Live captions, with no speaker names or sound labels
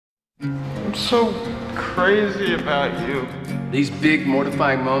I'm so crazy about you. These big,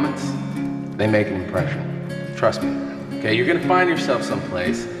 mortifying moments, they make an impression. Trust me. Okay, you're gonna find yourself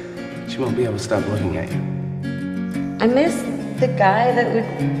someplace. She won't be able to stop looking at you. I miss the guy that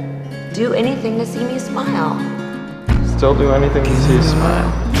would do anything to see me smile. Still do anything to see you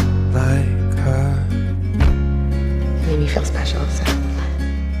smile. Like her. Made me feel special, so.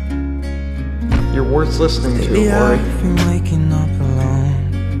 You're worth listening to, Lately Laurie. I've been waking up alone.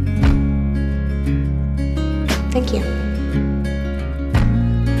 Thank you.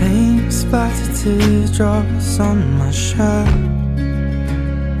 Paint splattered teardrops on my shirt.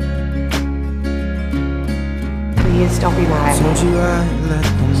 Please don't be mad at Told me. you I'd let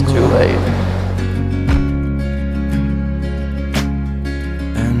them It's go. too late.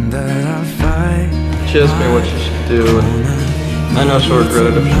 And that I'll fight. She asked me what she should do, and I know she'll regret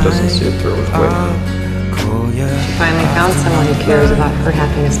it if she doesn't see it through with waiting. She finally found someone who cares about her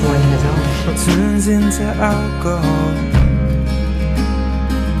happiness more than his own. Turns into alcohol.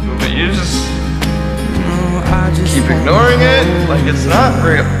 But you just Oh, I just keep ignoring it like it's not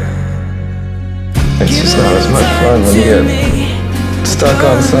real. It's just not as much fun when you get stuck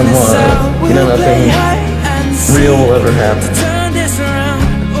on someone. You know nothing real will ever happen. turn this around.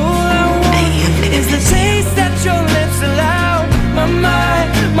 All I want is the taste that your lips allow. My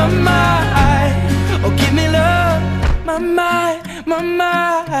mind, oh give me love. My mind,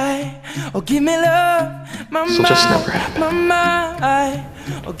 oh give me love. My This'll just never happen. My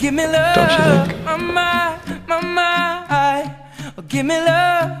mind, oh give me love. Don't you think? My mind, oh give me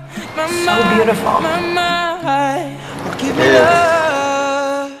love. My So beautiful. My mind,